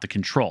 but not the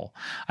control.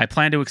 I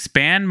plan to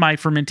expand my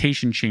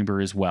fermentation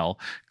chamber as well.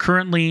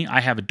 Currently,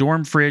 I have a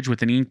dorm fridge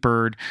with an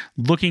Inkbird,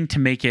 looking to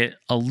make it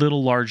a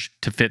little large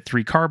to fit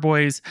 3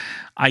 carboys.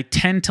 I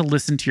tend to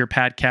listen to your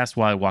podcast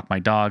while I walk my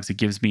dogs. It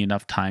gives me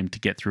enough time to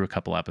get through a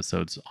couple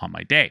episodes on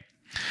my day."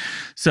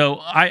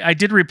 So I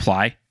did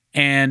reply,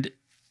 and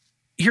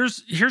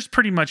here's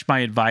pretty much my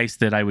advice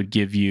that I would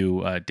give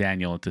you,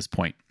 Daniel, at this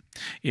point,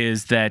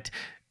 is that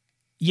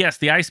yes,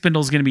 the ice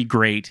spindle is going to be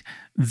great,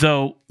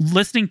 though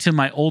listening to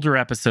my older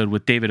episode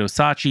with David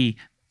Osachi,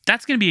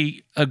 that's going to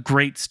be a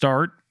great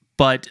start.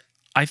 But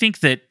I think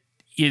that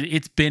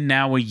it's been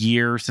now a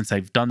year since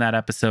I've done that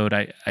episode.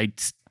 I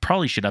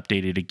probably should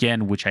update it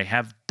again, which I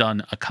have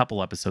done a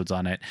couple episodes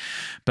on it.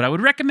 But I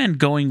would recommend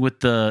going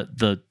with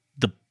the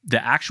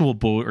actual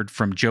board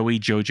from Joey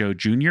Jojo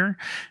Jr.,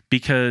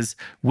 because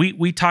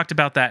we talked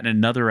about that in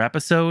another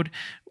episode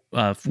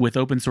with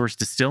Open Source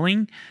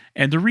Distilling.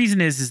 And the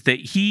reason is that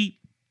he,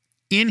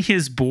 in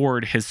his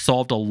board, has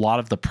solved a lot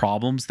of the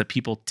problems that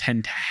people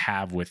tend to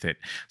have with it.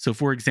 So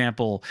for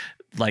example,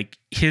 like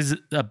his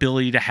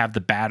ability to have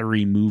the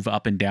battery move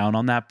up and down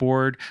on that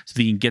board so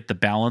that you can get the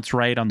balance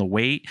right on the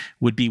weight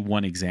would be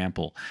one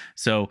example.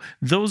 So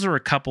those are a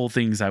couple of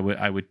things I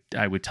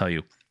would tell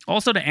you.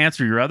 Also, to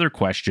answer your other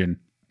question,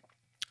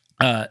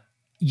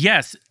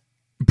 yes,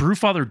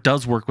 Brewfather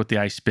does work with the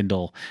ice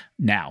spindle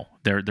now.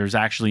 There's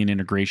actually an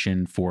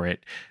integration for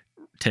it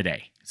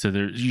today. So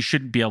you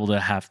shouldn't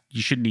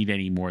need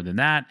any more than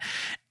that.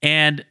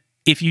 And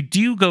if you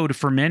do go to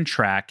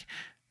Fermentrack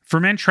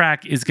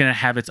is going to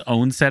have its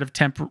own set of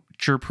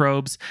temperature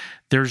probes.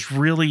 There's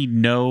really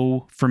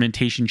no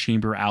fermentation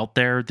chamber out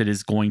there that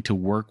is going to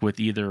work with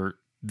either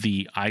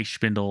the ice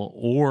spindle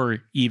or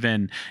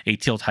even a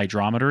tilt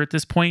hydrometer at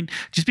this point,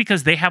 just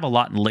because they have a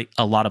lot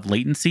of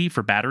latency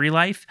for battery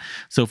life.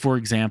 So for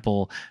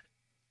example,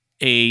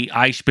 a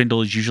ice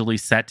spindle is usually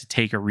set to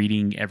take a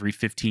reading every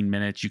 15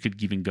 minutes. You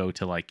could even go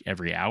to like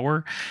every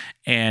hour.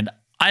 And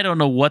I don't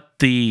know what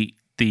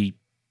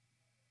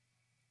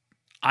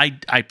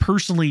I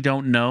personally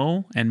don't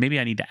know, and maybe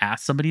I need to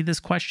ask somebody this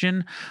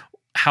question,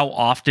 how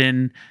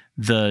often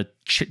the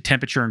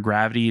temperature and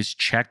gravity is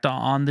checked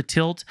on the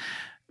tilt,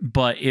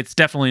 but it's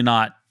definitely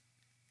not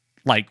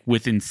like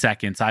within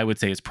seconds. I would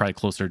say it's probably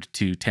closer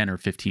to 10 or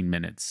 15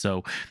 minutes.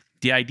 So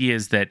the idea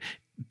is that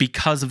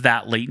because of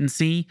that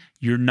latency,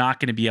 you're not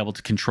going to be able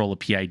to control a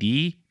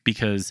PID,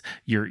 because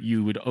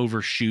you would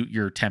overshoot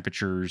your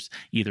temperatures,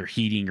 either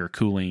heating or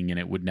cooling, and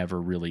it would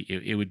never really,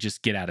 it would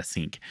just get out of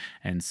sync.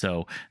 And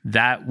so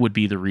that would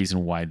be the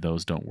reason why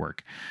those don't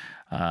work.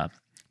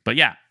 But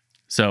yeah,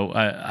 so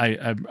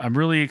I'm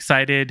really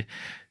excited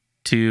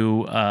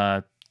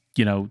to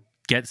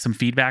get some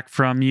feedback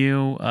from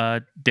you,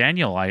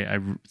 Daniel. I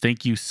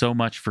thank you so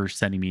much for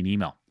sending me an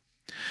email.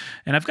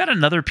 And I've got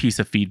another piece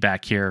of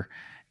feedback here,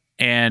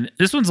 and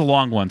this one's a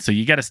long one, so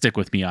you got to stick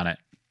with me on it.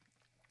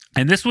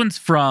 And this one's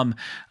from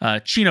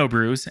Chino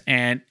Brews,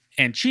 and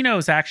Chino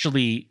is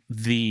actually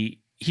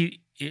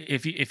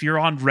if you're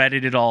on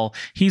Reddit at all,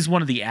 he's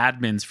one of the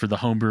admins for the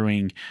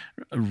homebrewing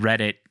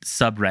Reddit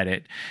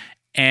subreddit,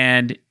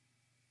 and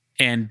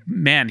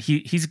man,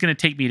 he's going to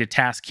take me to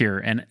task here,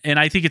 and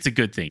I think it's a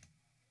good thing.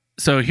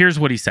 So here's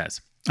what he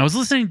says. I was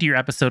listening to your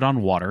episode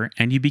on water,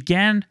 and you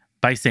began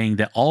by saying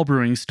that all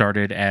brewing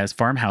started as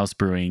farmhouse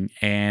brewing,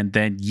 and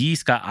then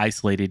yeast got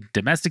isolated,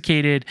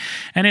 domesticated,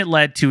 and it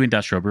led to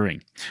industrial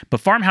brewing. But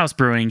farmhouse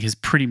brewing has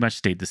pretty much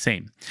stayed the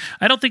same.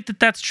 I don't think that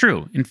that's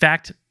true. In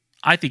fact,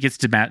 I think it's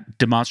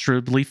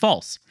demonstrably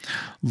false.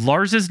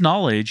 Lars's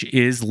knowledge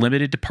is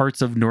limited to parts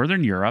of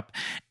Northern Europe,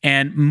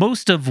 and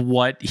most of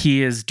what he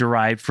has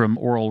derived from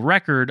oral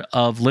record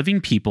of living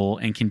people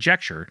and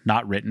conjecture,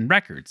 not written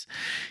records.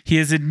 He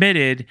has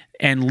admitted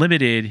and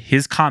limited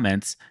his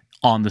comments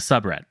on the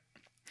subreddit.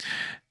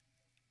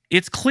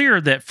 It's clear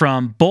that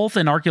from both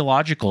an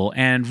archaeological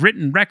and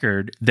written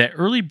record that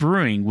early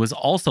brewing was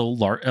also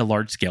a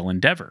large-scale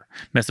endeavor.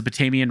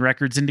 Mesopotamian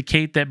records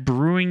indicate that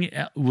brewing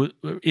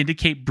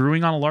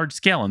on a large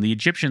scale, and the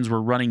Egyptians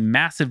were running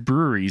massive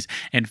breweries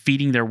and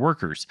feeding their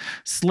workers,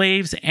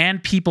 slaves,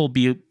 and people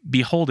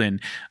beholden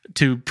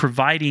to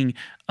providing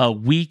a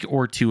week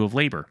or two of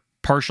labor,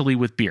 partially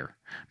with beer.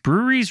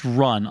 Breweries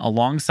run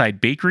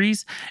alongside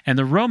bakeries, and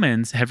the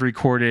Romans have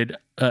records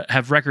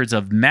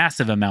of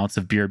massive amounts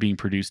of beer being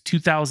produced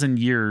 2,000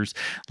 years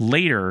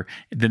later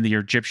than the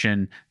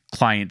Egyptian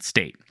client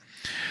state.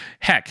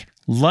 Heck,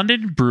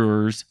 London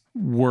brewers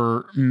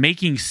were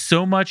making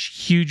so much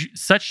huge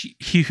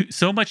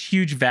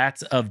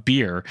vats of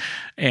beer,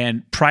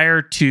 and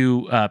prior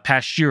to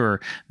Pasteur,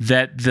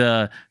 that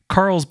the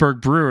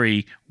Carlsberg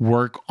Brewery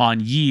work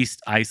on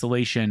yeast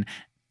isolation.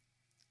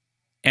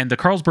 And the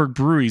Carlsberg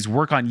breweries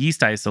work on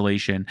yeast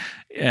isolation,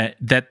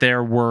 that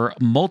there were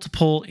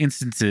multiple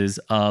instances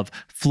of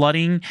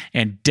flooding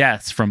and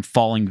deaths from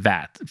falling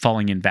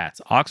in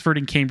vats. Oxford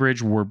and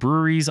Cambridge were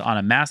breweries on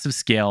a massive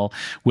scale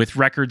with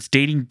records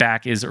dating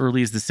back as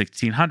early as the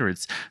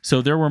 1600s.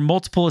 So there were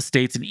multiple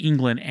estates in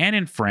England and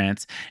in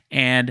France,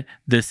 and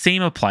the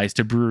same applies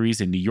to breweries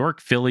in New York,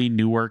 Philly,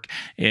 Newark,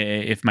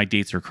 if my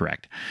dates are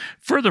correct.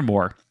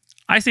 Furthermore,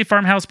 I say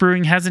farmhouse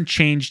brewing hasn't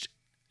changed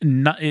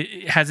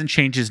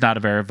is not a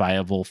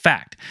verifiable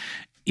fact.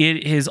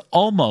 It is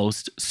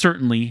almost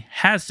certainly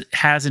has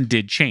and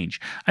did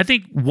change. I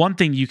think one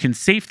thing you can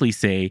safely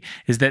say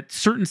is that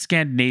certain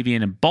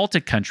Scandinavian and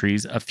Baltic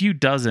countries, a few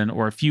dozen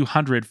or a few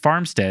hundred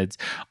farmsteads,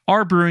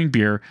 are brewing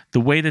beer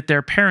the way that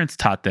their parents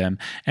taught them,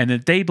 and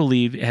that they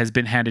believe has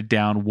been handed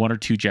down one or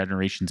two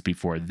generations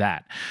before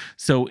that.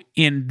 So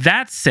in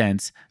that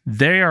sense,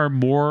 there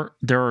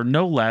are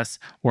no less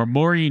or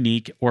more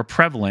unique or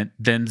prevalent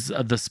than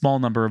the small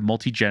number of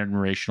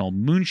multi-generational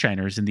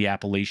moonshiners in the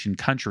Appalachian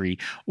country,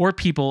 or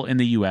people in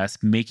the U.S.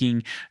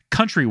 making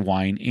country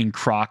wine in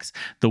crocks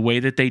the way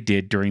that they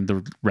did during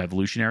the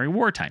Revolutionary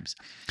War times.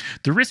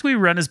 The risk we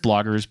run as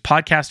bloggers,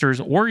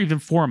 podcasters, or even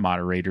forum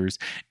moderators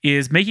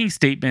is making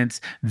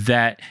statements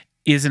that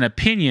is an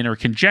opinion or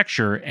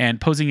conjecture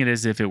and posing it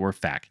as if it were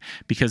fact,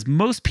 because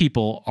most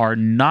people are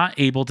not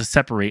able to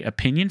separate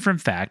opinion from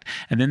fact,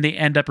 and then they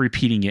end up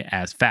repeating it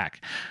as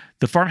fact.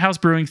 The farmhouse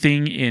brewing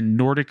thing in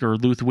Nordic or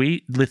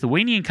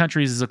Lithuanian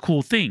countries is a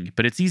cool thing,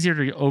 but it's easier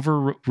to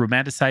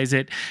over-romanticize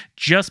it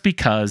just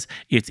because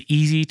it's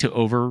easy to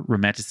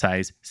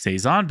over-romanticize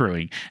Saison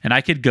brewing. And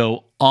I could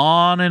go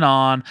on and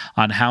on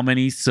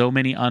so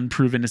many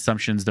unproven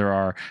assumptions there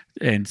are,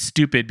 and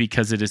stupid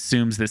because it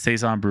assumes that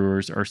Saison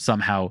brewers are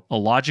somehow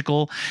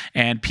illogical,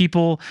 and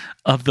people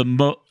of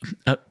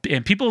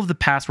the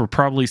past were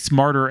probably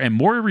smarter and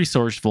more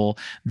resourceful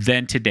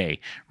than today,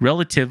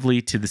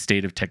 relatively to the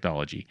state of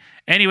technology.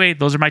 Anyway,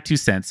 those are my 2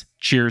 cents.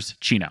 Cheers,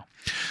 Chino.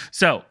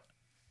 So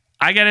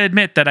I got to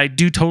admit that I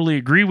do totally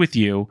agree with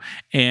you,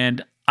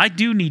 and I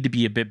do need to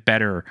be a bit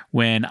better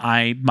when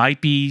I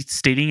might be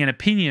stating an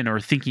opinion or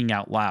thinking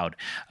out loud.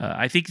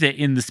 I think that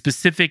in the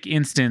specific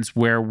instance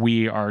where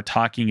we are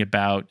talking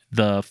about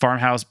the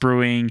farmhouse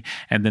brewing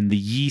and then the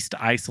yeast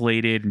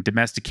isolated and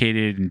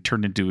domesticated and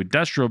turned into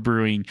industrial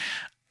brewing,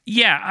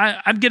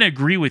 yeah, I'm going to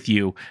agree with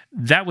you.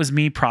 That was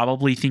me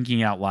probably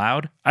thinking out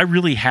loud. I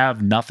really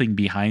have nothing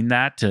behind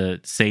that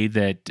to say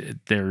that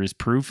there is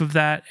proof of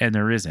that, and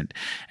there isn't.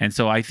 And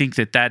so I think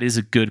that is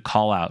a good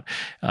call out,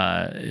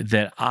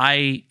 that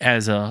I,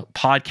 as a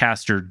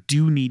podcaster,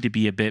 do need to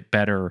be a bit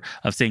better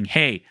of saying,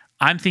 hey,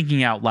 I'm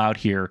thinking out loud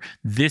here.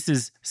 This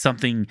is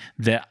something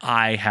that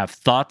I have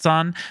thoughts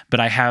on, but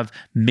I have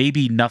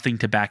maybe nothing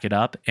to back it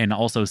up, and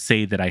also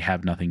say that I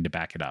have nothing to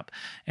back it up.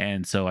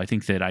 And so I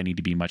think that I need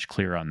to be much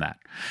clearer on that.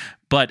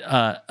 But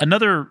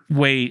another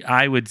way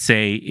I would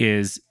say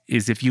is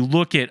if you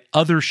look at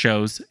other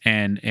shows,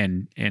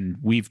 and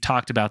we've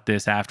talked about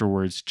this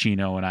afterwards,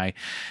 Chino and I,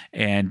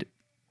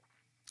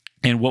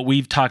 and what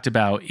we've talked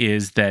about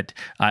is that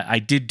I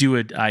did do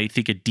a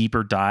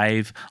deeper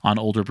dive on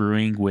older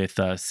brewing with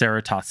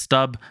Sarah Toth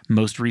Stubb,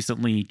 most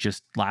recently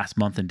just last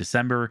month in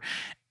December.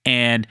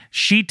 And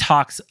she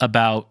talks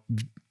about,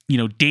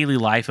 daily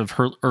life of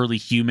her early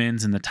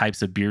humans and the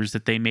types of beers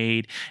that they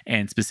made,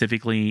 and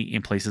specifically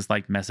in places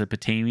like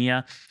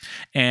Mesopotamia.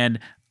 And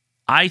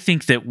I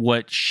think that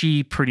what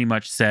she pretty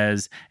much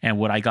says, and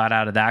what I got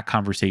out of that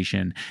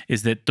conversation,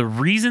 is that the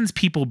reasons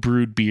people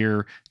brewed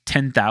beer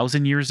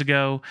 10,000 years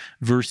ago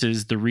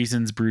versus the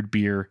reasons brewed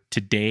beer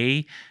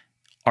today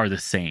are the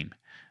same.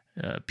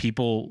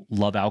 People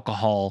love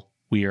alcohol.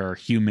 We are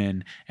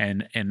human,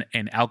 and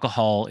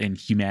alcohol and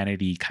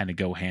humanity kind of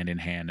go hand in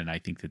hand. And I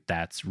think that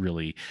that's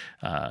really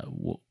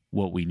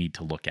what we need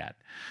to look at.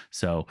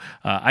 So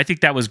I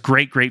think that was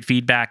great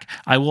feedback.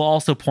 I will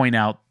also point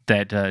out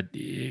that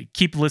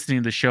keep listening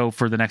to the show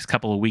for the next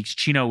couple of weeks.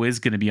 Chino is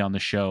going to be on the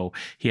show.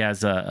 He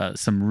has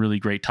some really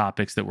great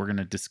topics that we're going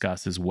to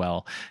discuss as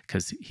well,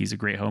 because he's a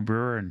great home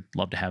brewer and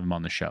love to have him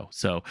on the show.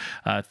 So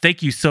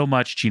thank you so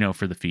much, Chino,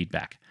 for the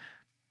feedback.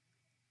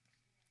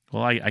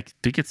 Well, I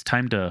think it's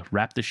time to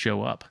wrap the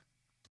show up.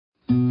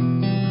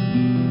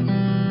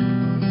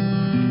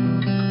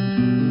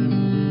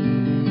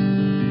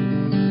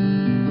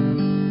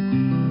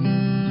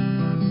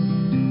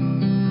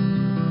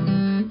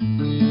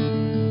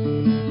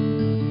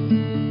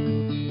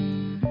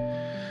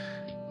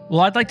 Well,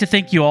 I'd like to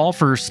thank you all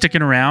for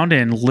sticking around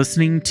and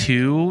listening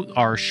to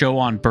our show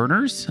on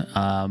burners.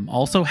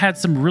 Also had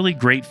some really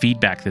great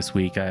feedback this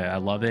week. I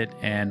love it.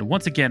 And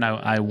once again,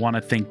 I want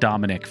to thank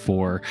Dominic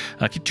for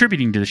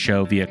contributing to the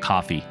show via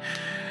coffee.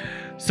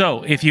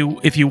 So if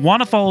you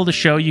want to follow the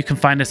show, you can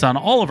find us on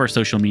all of our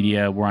social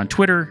media. We're on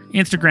Twitter,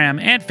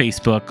 Instagram, and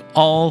Facebook,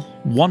 all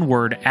one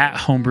word,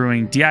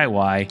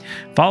 @homebrewingDIY.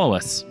 Follow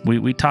us.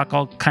 We talk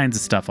all kinds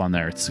of stuff on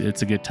there. It's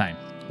a good time.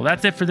 Well,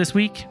 that's it for this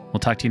week. We'll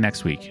talk to you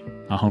next week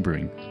on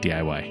Homebrewing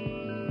DIY.